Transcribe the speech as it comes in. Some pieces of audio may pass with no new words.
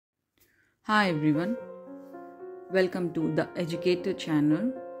Hi everyone, welcome to the Educator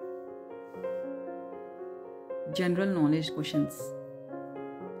channel. General knowledge questions.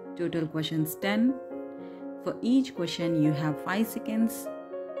 Total questions 10. For each question you have 5 seconds.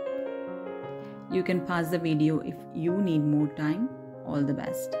 You can pause the video if you need more time. All the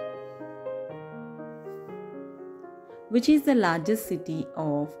best. Which is the largest city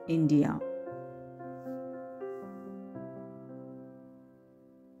of India?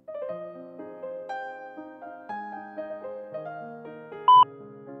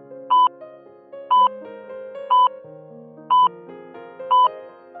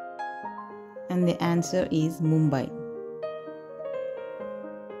 And the answer is Mumbai.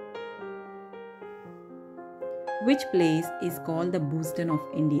 Which place is called the Boston of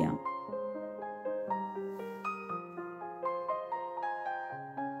India?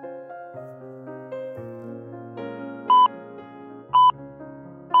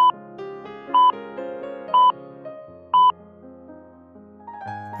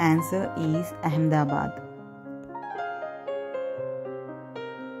 Answer is Ahmedabad.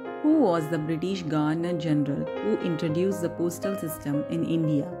 Who was the British Governor General who introduced the postal system in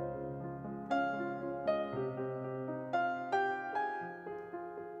India?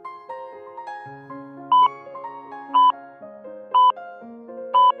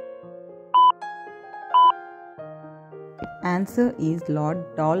 Answer is Lord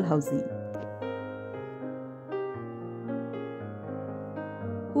Dalhousie.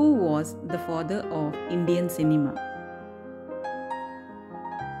 Who was the father of Indian cinema?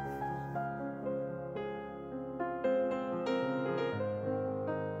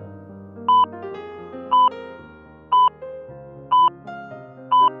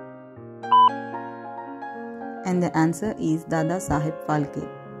 And the answer is Dada Saheb Phalke.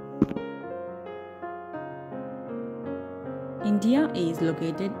 India is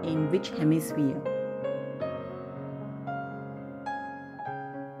located in which hemisphere?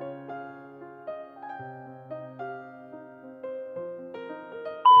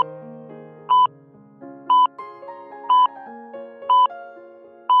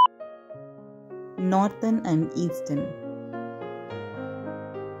 Northern and Eastern.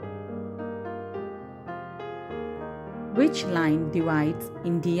 Which line divides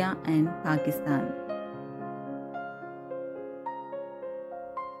India and Pakistan?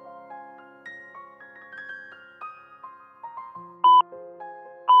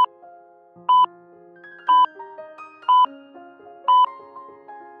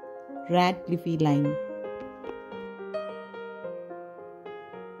 Radcliffe Line.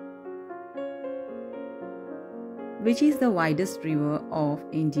 Which is the widest river of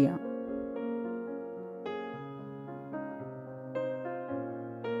India?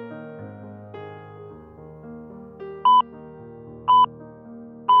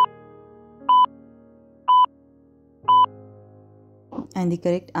 And the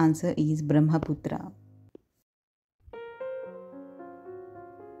correct answer is Brahmaputra.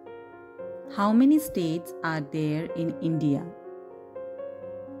 How many states are there in India?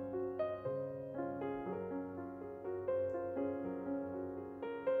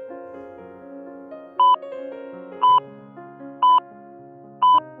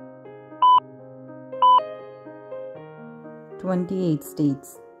 "28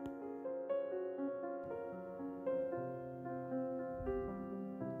 states.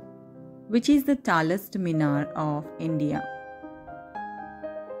 Which is the tallest minar of India?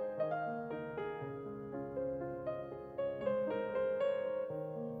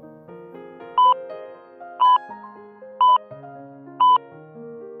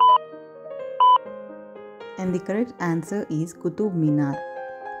 And the correct answer is Qutub Minar.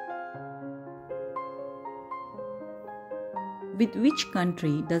 With which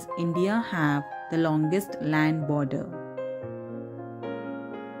country does India have the longest land border?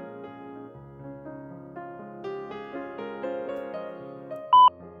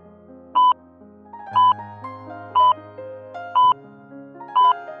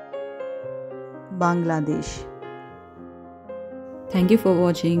 Bangladesh. Thank you for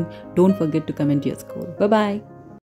watching. Don't forget to comment your score. Bye bye.